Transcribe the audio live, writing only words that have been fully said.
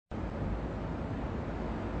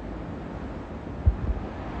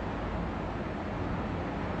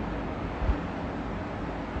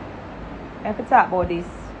I have to talk about this.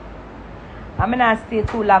 I'm not stay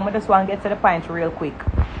too long. I just want to get to the point real quick.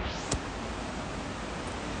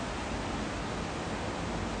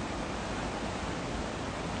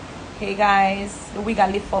 Hey guys, the wig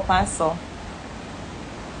got lift up and so.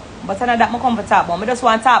 But I know that I'm comfortable. I just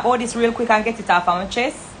want to talk about this real quick and get it off of my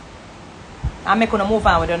chest. And make gonna move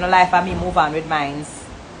on with your life and me move on with mine.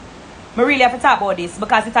 I really have to talk about this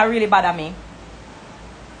because it really bother me.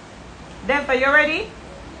 Denver, you ready?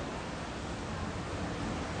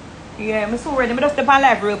 Yeah, I'm so ready. I'm just step on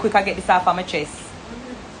live real quick and get this off of my chest.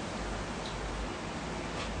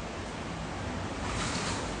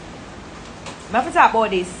 I have to talk about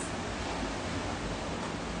this.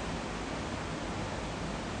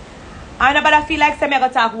 I nobody feel like say me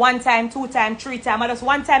gonna talk 1 time, 2 times, 3 times. I just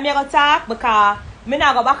 1 time me gonna talk because me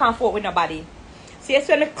not go back and forth with nobody. See,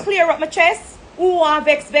 so when I clear up my chest, who want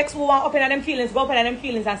vex, who want open at them feelings, go open at them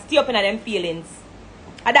feelings and stay open at them feelings.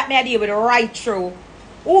 And that me I deal with right through.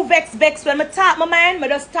 Who vex when I talk my mind, I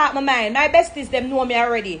just talk my mind. My besties them know me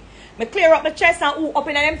already. Me clear up my chest and who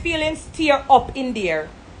open at them feelings, steer up in there.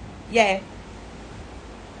 Yeah.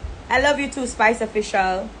 I love you too, Spice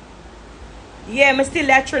Official. Yeah, I'm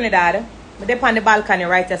still at Trinidad. I'm up on the balcony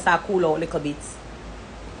right there, so I cool out a little bit.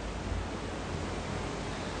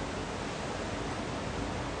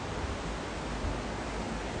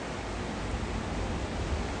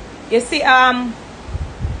 You see,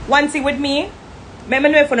 one thing with me, I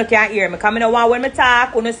know if you can't hear me, because I don't want when I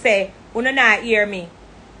talk, you say, you not hear me.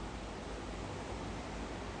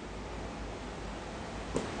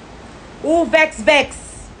 Who vex?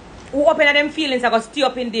 Who open at them feelings, I go stay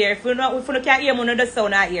up in there. If you can't hear me, you just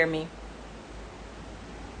not hear me.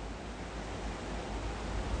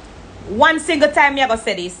 One single time me I go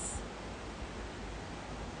say this.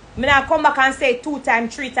 Me not come back and say 2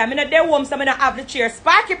 times, 3 times. Me not there home, so me not have the chair.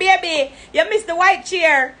 Sparky baby, you missed the white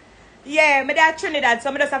chair. Yeah, me there at Trinidad, so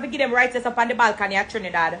me just have to give them right up on the balcony at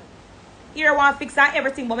Trinidad. Here I want to fix on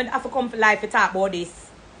everything, but me have to come for life to talk about this.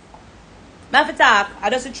 Me have to talk, I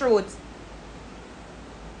just the truth.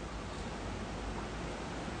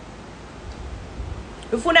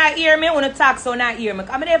 If you not hear me, you not talk, so not hear me.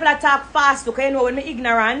 I'm never talk fast, because you know when I'm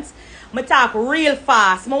ignorant, I talk real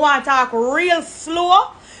fast. I want to talk real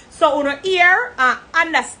slow, so you hear and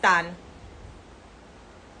understand.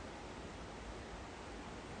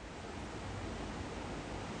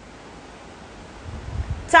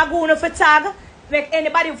 Tag you for tag. Make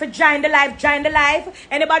anybody for join the live.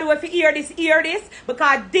 Anybody who hear this,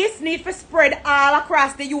 because this need to spread all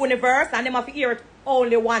across the universe, and them have to hear it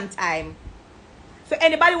only 1 time. So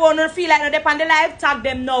anybody want to feel like they're on the live, tag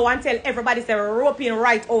them now and tell everybody say roping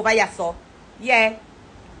right over here, so. Yeah.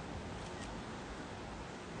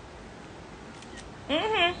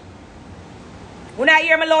 You not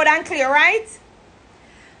hear me loud and clear, right?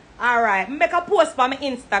 Alright. Make a post for my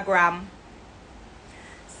Instagram.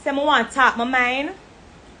 Say I want to talk my mind.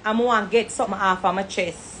 And I want to get something off of my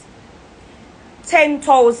chest.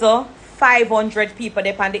 10,500 people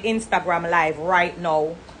there on the Instagram live right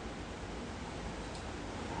now.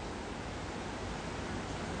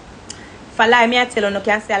 If I lie, me I tell you, you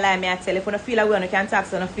can't say I lie, me I tell you. If you don't feel away, you can't talk,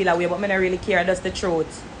 so you don't feel away. But I don't really care, that's the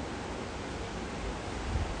truth.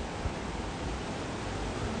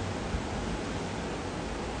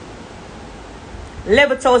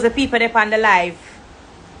 Level 1,000 people there on the live.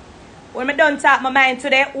 When I done talk my mind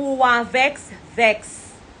today, who want vex?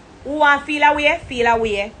 Who want feel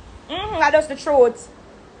away? That's the truth.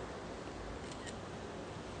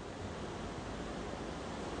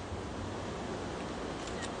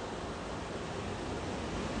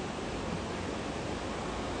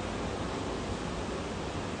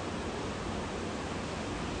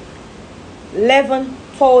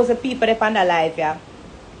 $11,000 people there on the live, yeah.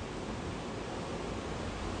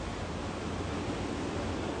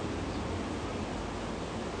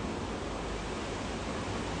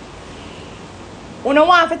 You don't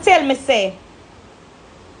want to tell me, say,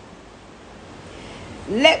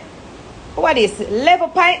 what is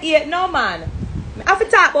 11.8? No, man. I have to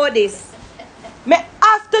talk about this. I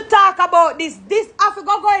have to talk about this. This have to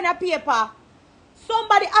go in a paper.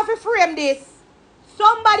 Somebody have to frame this.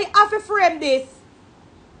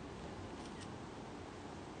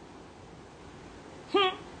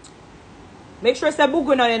 Make sure it's a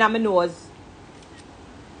boogie on in my nose.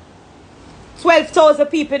 12,000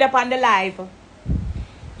 people up on the live.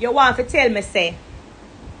 You want to tell me, say,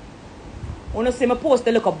 you know, see me post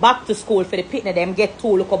the look of back to school for the picnic, them get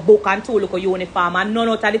 2 look of book and 2 look of uniform, and none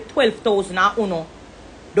out of the 12,000 and uno.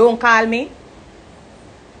 Don't call me.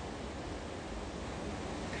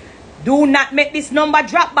 Do not make this number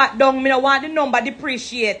drop back down. Me don't want the number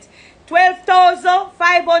depreciate.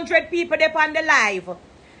 12,500 people there on the live.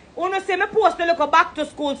 Uno say me post to look back to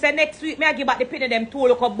school. Say next week me I give back the penny them 2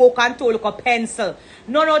 look a book and 2 look a pencil.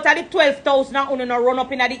 None out of the 12,000 now uno no run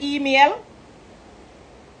up in the email.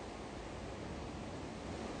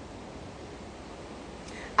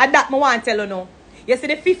 And that me want tell you now. You see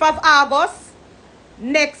the 5th of August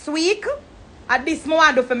next week. At this me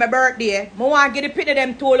want do for my birthday. Me want give the penny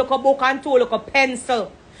them 2 look a book and 2 look a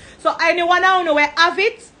pencil. So anyone now know where have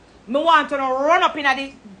it, me want to run up in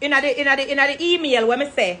the email where me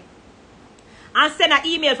say and send an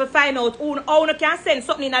email to find out how you can send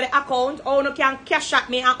something in the account, how you can cash at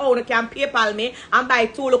me, and how you can PayPal me and buy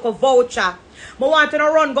 2 local voucher. Me want to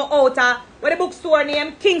run go out where the bookstore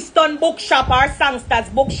name Kingston Bookshop or Songsters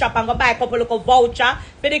Bookshop and go buy a couple local voucher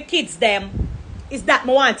for the kids them. Is that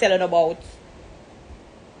me want to tell you about?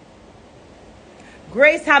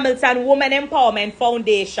 Grace Hamilton Women Empowerment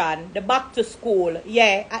Foundation, the back to school.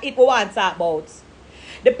 Yeah, it we want to talk about.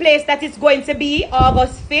 The place that is going to be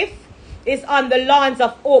August 5th is on the lawns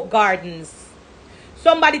of Hope Gardens.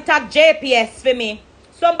 Somebody tag JPS for me.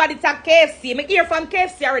 Somebody tag KFC. I hear from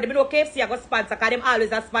KFC already. I know KFC I got sponsor because them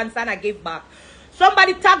always a sponsor and I give back.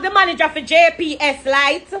 Somebody tag the manager for JPS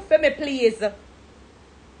Light for me, please.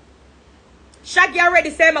 Shaggy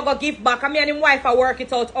already said I'm going to give back. And me and his wife I work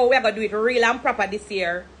it out. Oh, we're going to do it real and proper this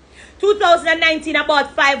year. 2019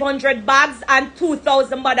 about 500 bags and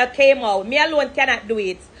 2,000 mother came out. Me alone cannot do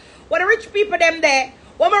it. What the rich people them there.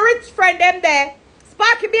 What my rich friend them there.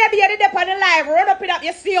 Sparky baby you there on the live. Run up it up.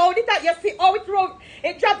 You see how it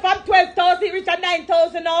dropped from 12,000 it reached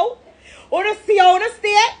 9,000 now. You see how you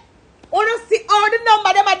stay. You see how the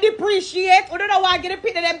number them are depreciate. You don't know why I get a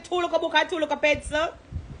pit of them 2 look a book and 2 look a pencil.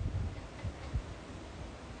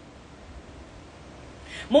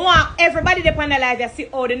 I want everybody there on the live, you see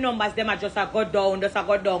all the numbers, them are just a go down, just a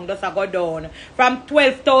go down, just a go down. From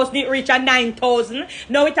 12,000, it reach a 9,000.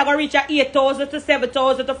 Now it will reach a 8,000 to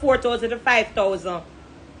 7,000 to 4,000 to 5,000.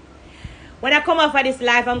 When I come off of this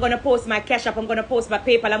live, I'm going to post my cash app, I'm going to post my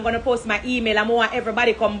PayPal, I'm going to post my email. I want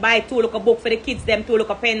everybody come buy 2 look a book for the kids, them 2 look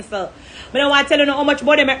a pencil. I don't want to tell you how much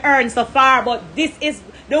money I earn so far, but this is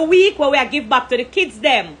the week where we give back to the kids,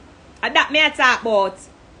 them. And that may I talk about.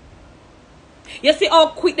 You see how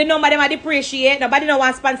quick the number them are depreciate. Nobody no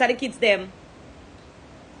want to sponsor the kids them.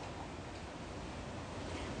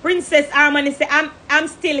 Princess Harmony say I'm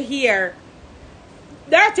still here.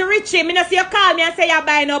 Dirty Richie, me no see you call me and say you're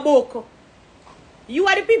buying a book. You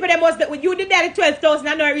are the people that must with you did that 12,000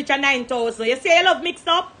 and now you reach a 9,000. You say you love mixed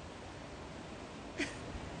up?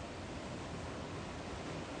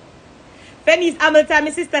 Fenny's Hamilton,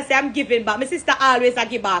 my sister say I'm giving back. My sister always a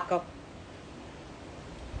give back.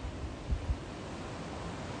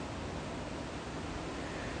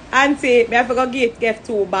 Auntie, I forgot to give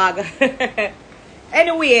 2 bag.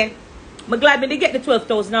 Anyway, I'm glad me to get the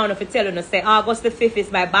 12,000 now if you tell you, say August the 5th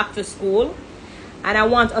is my back to school. And I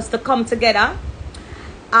want us to come together.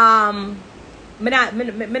 I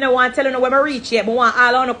don't want to tell you when I reach yet, but I want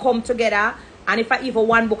all of us to come together. And if I even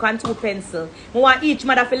 1 book and 2 pencils, I want each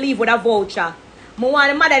mother to leave with a voucher. I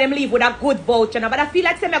want the mother them leave with a good voucher. But I feel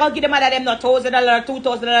like I'm going to give the mother them not $1,000,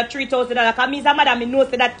 $2,000, $3,000. Because me as a mother, I know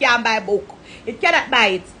that can't buy a book. It cannot buy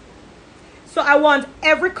it. So I want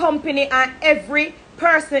every company and every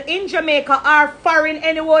person in Jamaica or foreign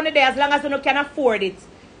anyone there, as long as you can afford it,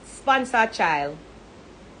 sponsor a child.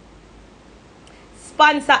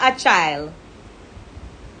 Sponsor a child.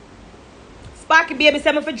 Sparky baby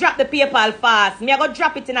say me for drop the PayPal fast. Me I go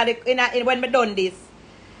drop it in when me done this.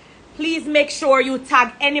 Please make sure you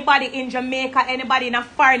tag anybody in Jamaica, anybody in a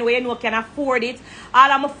foreign way you know can afford it. All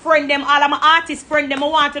of my friend them, all of my artist friend them, I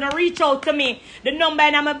want to reach out to me. The number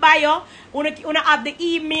in my bio, you have the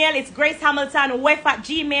email, it's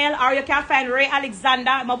gracehamiltonwef@gmail, or you can find Ray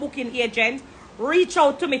Alexander, my booking agent. Reach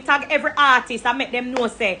out to me, tag every artist and make them know,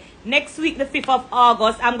 say, next week, the 5th of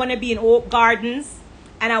August, I'm going to be in Hope Gardens.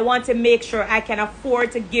 And I want to make sure I can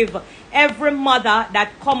afford to give every mother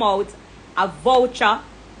that come out a voucher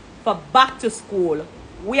for back to school.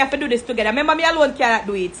 We have to do this together. Remember, me alone cannot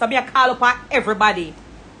do it. So me I call up everybody.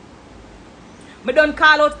 Me don't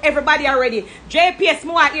call out everybody already. JPS,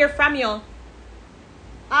 me want to hear from you.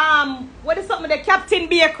 What is something the Captain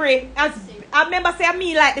Bakery? As I remember say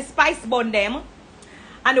me like the spice bun them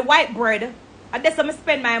and the white bread. And that's how I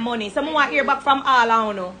spend my money. So I want to hear back from all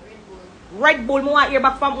of you. Red Bull, I want to hear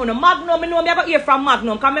back from Uno. Magnum, I know I got to hear from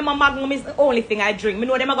Magnum. Because remember, Magnum is the only thing I drink. I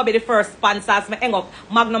know them are going to be the first sponsors. I hang up.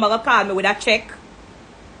 Magnum are going to call me with a check.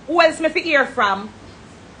 Who else me fi hear from?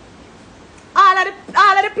 All of the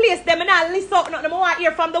all of the place them and I list out nothing. I want to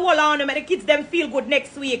hear from the whole on them and the kids them feel good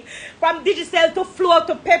next week. From Digicel to Flow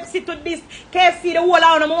to Pepsi to this KFC, the whole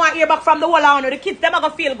on them. I want to hear back from the whole on them. The kids them are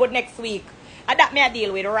going to feel good next week. And that me I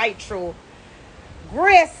deal with right through.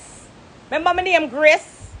 Grace. Remember my name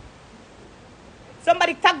Grace?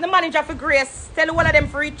 Somebody tag the manager for Grace. Tell all of them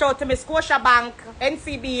to reach out to me. Scotiabank,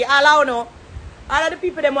 NCB, all I know. All of the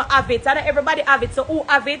people them will have it. And everybody have it. So who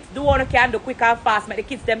have it, do what you can do quick and fast. Make the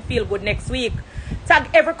kids them feel good next week. Tag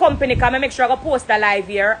every company. Come and make sure I go post a live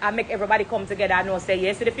here. And make everybody come together and know say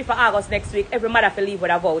yes. So the 5th of August next week, every mother will leave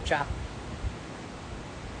with a voucher.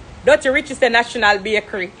 Don't you reach the National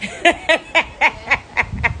Bakery.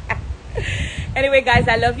 Anyway, guys,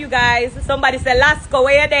 I love you guys. Somebody said, Lasco,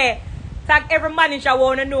 where you there? Tag every manager I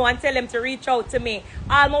want to know and tell them to reach out to me.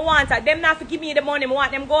 All I want, them not to give me the money. I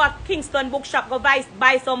want them go to Kingston Bookshop, go buy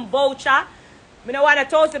some voucher. I don't want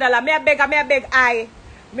 $1,000. Me beg I.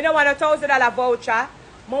 Me don't want $1,000 voucher. I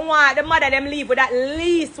want the mother them leave with at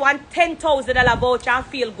least one $10,000 voucher and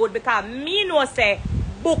feel good because me know say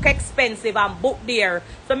book expensive and book dear.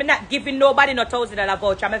 So I'm not giving nobody no $1,000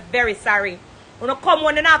 voucher. I'm very sorry. When you come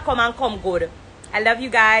when you not come and come good. I love you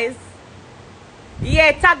guys.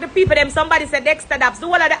 Yeah, tag the people them. Somebody said Dexter Daps. Do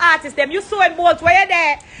all of the artists them. You saw it both. Where you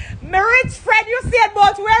there? My rich friend, you see it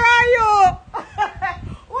both. Where are you?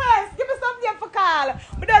 Who else? Give me something for call.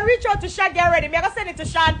 But don't reach out to Shaggy already. I'm going to send it to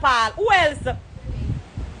Sean Paul. Who else?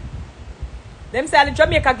 Them say in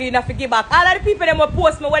Jamaica give enough to give back. All of the people them will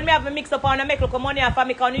post me when me have a mix up and I make look of money and for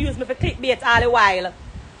me can use me for clickbait all the while.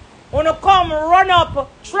 When you come run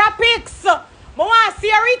up Tropics. I want to see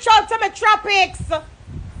you reach out to me Tropics.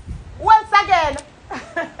 Once again.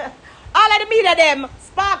 All of the media them.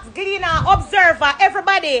 Sparks, Gleaner, Observer,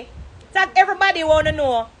 everybody. Tag everybody want to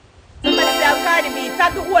know. Somebody say Cardi B.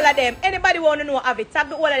 Tag the whole of them. Anybody want to know have it. Tag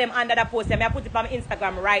the whole of them under the post. I put it on my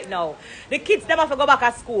Instagram right now. The kids them have to go back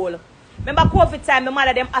to school. Remember COVID time, my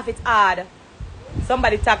mother them have it hard.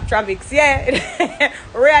 Somebody tag Travis, yeah.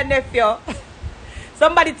 Real nephew.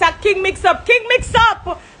 Somebody tag King Mix Up. King Mix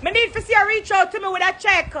Up. Me need to see you reach out to me with a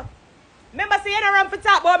check. Remember say you don't run for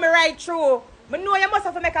talk about me right through. Me know you must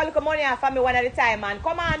have to make a little money for me one at a time, man.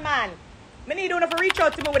 Come on, man. Me need you to reach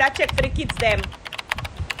out to me with a check for the kids them.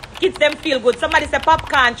 Kids them feel good. Somebody say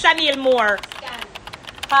Popcorn, Chanel Moore. Scan.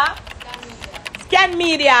 Huh? Scan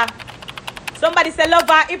Media. Somebody say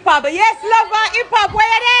Lover Hip Hop. Yes, Lover Hip Hop. Where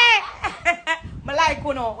you there? I like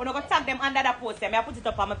you know. I'm going to tag them under the post. I put it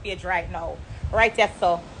up on my page right now. Right there,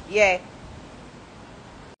 so. Yeah.